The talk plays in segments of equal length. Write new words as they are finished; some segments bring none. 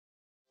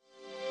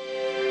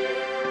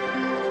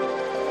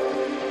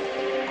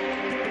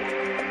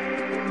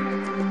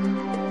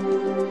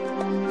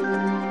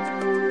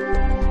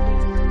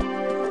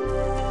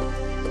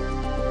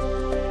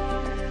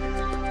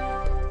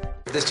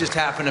This just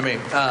happened to me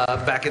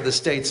back in the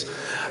States.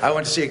 I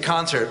went to see a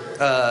concert.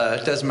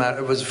 It doesn't matter.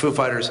 It was Foo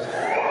Fighters.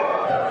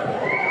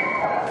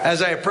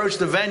 As I approached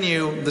the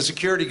venue, the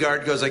security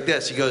guard goes like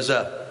this. He goes,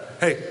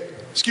 hey,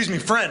 excuse me,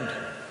 friend.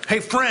 Hey,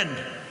 friend.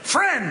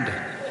 Friend!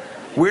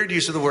 Weird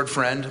use of the word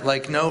friend.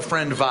 Like no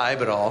friend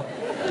vibe at all.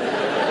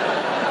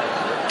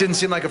 Didn't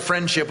seem like a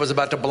friendship was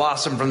about to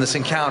blossom from this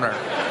encounter.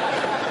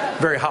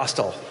 Very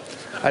hostile.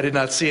 I did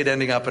not see it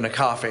ending up in a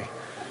coffee.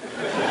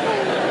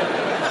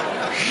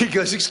 He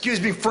goes,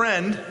 excuse me,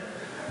 friend,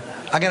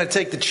 I'm going to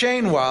take the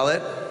chain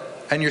wallet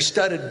and your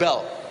studded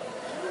belt.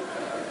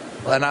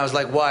 And I was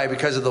like, why?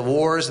 Because of the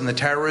wars and the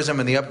terrorism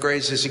and the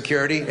upgrades to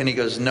security? And he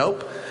goes,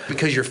 nope,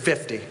 because you're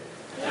 50. No,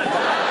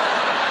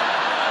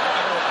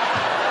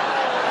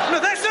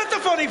 that's not the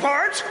funny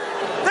part.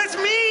 That's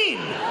mean.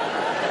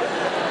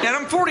 And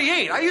I'm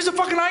 48. I use a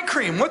fucking eye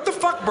cream. What the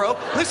fuck, bro?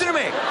 Listen to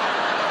me.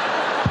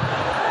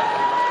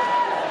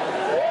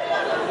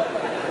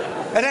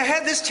 And I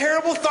had this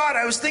terrible thought.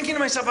 I was thinking to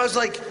myself, I was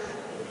like,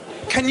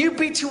 can you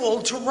be too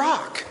old to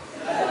rock?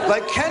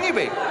 Like, can you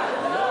be?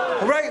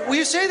 Right? Well,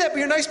 you say that, but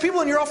you're nice people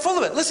and you're all full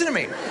of it. Listen to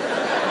me.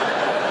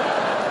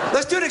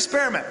 Let's do an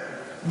experiment.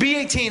 Be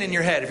 18 in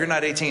your head if you're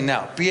not 18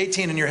 now. Be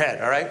 18 in your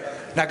head, all right?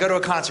 Now go to a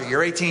concert.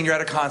 You're 18, you're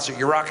at a concert,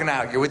 you're rocking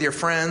out. You're with your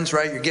friends,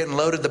 right? You're getting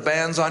loaded, the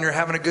band's on, you're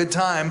having a good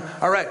time.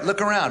 All right, look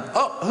around.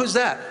 Oh, who's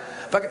that?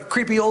 Fucking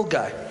creepy old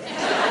guy.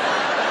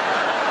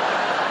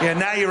 Yeah,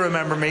 now you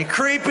remember me.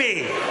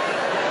 Creepy.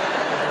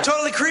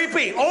 Totally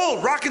creepy.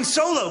 Old, rocking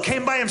solo,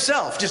 came by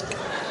himself. Just...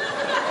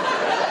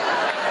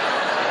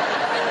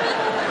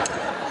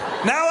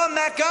 Now I'm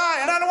that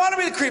guy, and I don't want to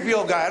be the creepy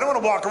old guy. I don't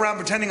want to walk around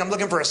pretending I'm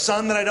looking for a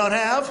son that I don't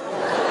have.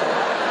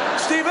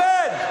 Steven!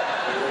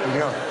 There you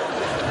go.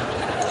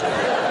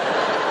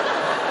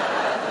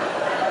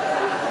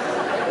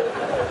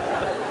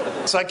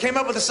 So I came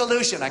up with a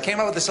solution.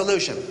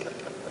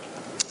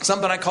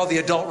 Something I call the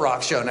adult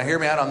rock show. Now hear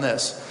me out on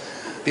this.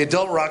 The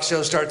adult rock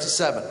show starts at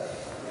 7.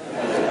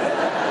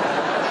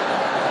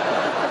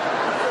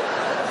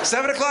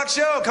 7 o'clock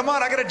show. Come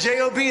on, I got a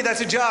job.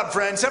 That's a job,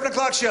 friend. 7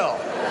 o'clock show.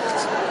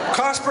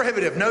 Cost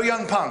prohibitive. No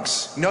young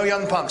punks. No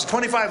young punks.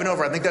 25 and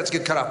over. I think that's a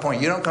good cutoff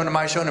point. You don't come to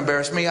my show and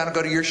embarrass me. I don't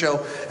go to your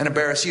show and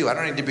embarrass you. I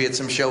don't need to be at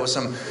some show with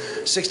some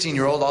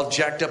 16-year-old all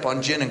jacked up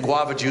on gin and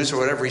guava juice or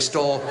whatever he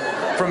stole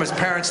from his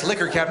parents'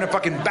 liquor cabinet.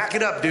 Fucking back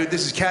it up, dude.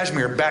 This is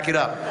cashmere. Back it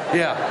up.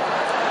 Yeah.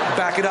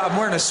 Back it up. I'm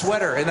wearing a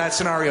sweater in that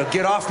scenario.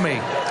 Get off me.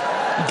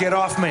 Get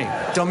off me.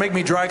 Don't make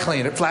me dry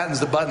clean. It flattens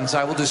the buttons.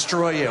 I will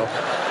destroy you.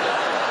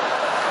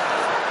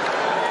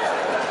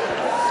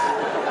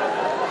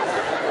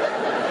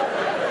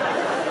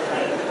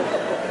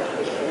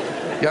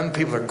 Young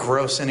people are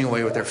gross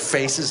anyway with their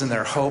faces and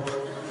their hope.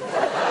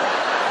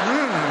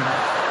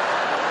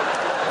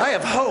 I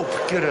have hope.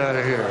 Get out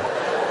of here.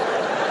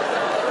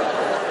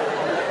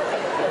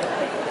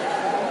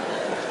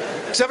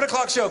 7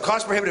 o'clock show,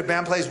 cost prohibitive.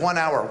 Band plays 1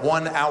 hour.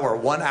 1 hour.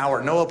 1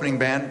 hour. No opening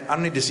band. I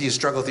don't need to see you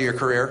struggle through your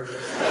career.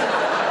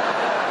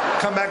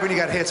 Come back when you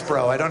got hits,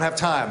 bro. I don't have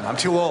time. I'm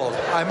too old.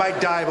 I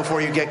might die before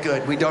you get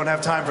good. We don't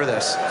have time for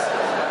this.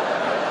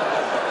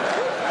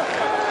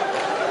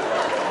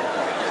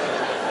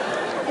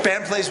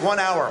 Band plays 1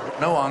 hour.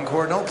 No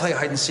encore. Don't play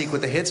hide and seek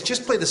with the hits.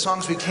 Just play the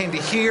songs we came to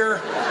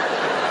hear.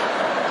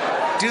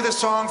 Do the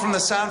song from the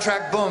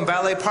soundtrack. Boom.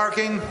 Valet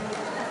parking.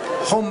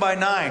 Home by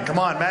 9. Come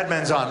on, Mad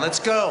Men's on. Let's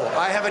go.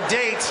 I have a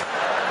date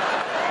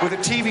with a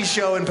TV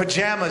show in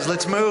pajamas.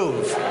 Let's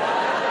move.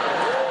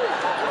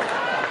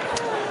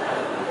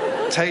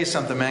 Tell you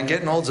something, man.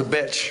 Getting old's a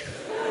bitch.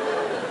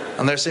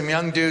 And there's some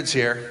young dudes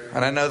here,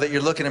 and I know that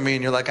you're looking at me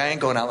and you're like, I ain't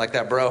going out like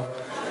that, bro.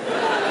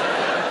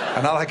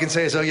 And all I can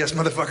say is, oh, yes,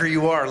 motherfucker,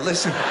 you are.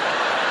 Listen.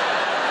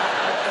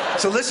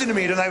 So listen to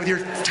me tonight with your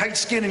tight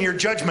skin and your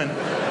judgment.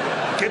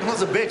 Getting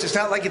old's a bitch. It's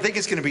not like you think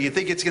it's going to be. You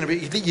think it's going to be.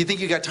 You think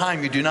you got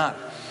time. You do not.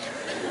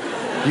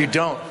 You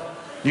don't.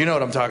 You know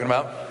what I'm talking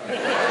about.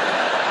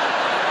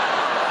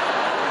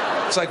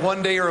 It's like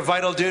one day you're a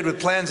vital dude with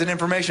plans and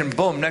information.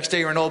 Boom. Next day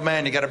you're an old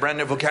man. You got a brand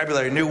new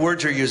vocabulary. New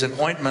words you're using.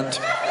 Ointment.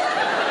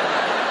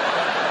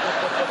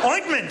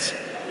 Ointment.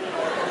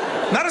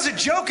 Not as a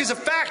joke, as a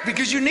fact,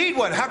 because you need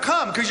one. How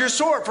come? Because you're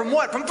sore. From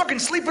what? From fucking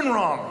sleeping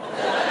wrong.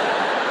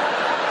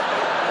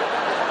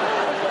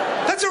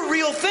 That's a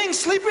real thing.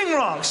 Sleeping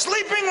wrong.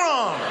 Sleeping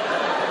wrong.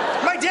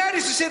 My dad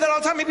used to say that all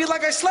the time. He'd be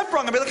like, I slept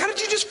wrong. I'd be like, how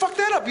did you just fuck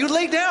that up? You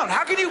lay down.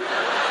 How do you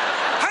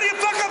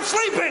fuck up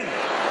sleeping?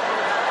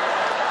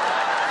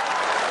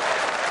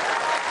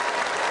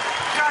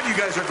 God, you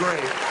guys are great.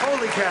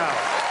 Holy cow.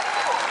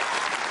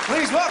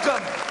 Please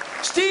welcome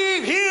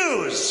Steve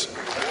Hughes.